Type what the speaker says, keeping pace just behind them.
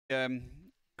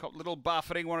Got a little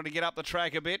buffeting, wanted to get up the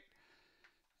track a bit.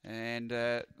 And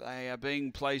they are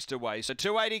being placed away. So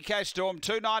 280 Cash Storm,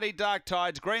 290 Dark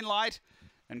Tides, Green Light,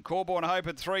 and Corborn Hope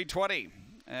at 320.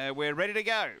 We're ready to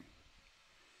go.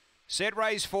 Set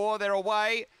race 4, they're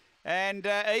away. And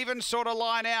even sort of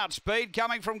line out. Speed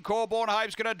coming from Corborn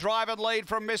Hope's going to drive and lead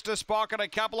from Mr. Spock. And a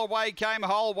couple away came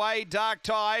Whole Way, Dark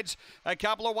Tides. A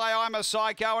couple away, I'm a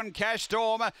Psycho and Cash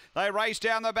Storm. They race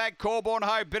down the back, Corborn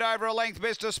Hope. Bit over a length,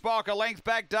 Mr. Spock. A length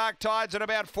back, Dark Tides. And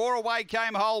about 4 away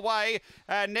came Whole Way.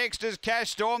 Next is Cash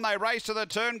Storm. They race to the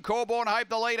turn. Corborn Hope,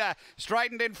 the leader.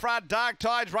 Straightened in front. Dark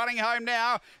Tides running home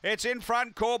now. It's in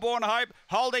front, Corborn Hope.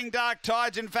 Holding Dark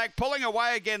Tides. In fact, pulling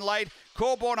away again late.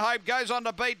 Corborn Hope goes on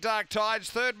to beat Dark Tides.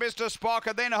 Third, Mr. Spock,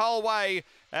 and then Whole Way.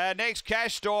 Next,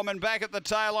 Cash Storm, and back at the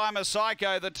tail, I'm a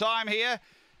Psycho. The time here,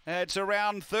 it's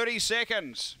around 30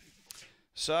 seconds.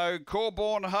 So,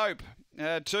 Corborn Hope,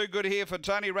 too good here for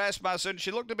Tony Rasmussen.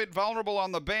 She looked a bit vulnerable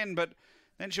on the bend, but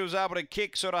then she was able to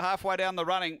kick sort of halfway down the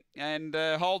running and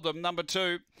hold them. Number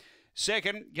 2.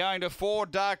 Second, going to 4,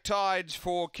 Dark Tides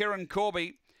for Kieran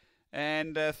Corby.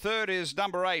 And third is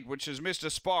number 8, which is Mr.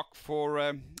 Spock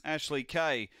for Ashley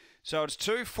Kay. So it's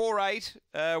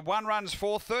 2-4-8. One runs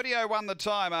 4:30.01 the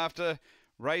time after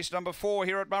race number 4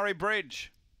 here at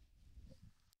Murray-Bridge.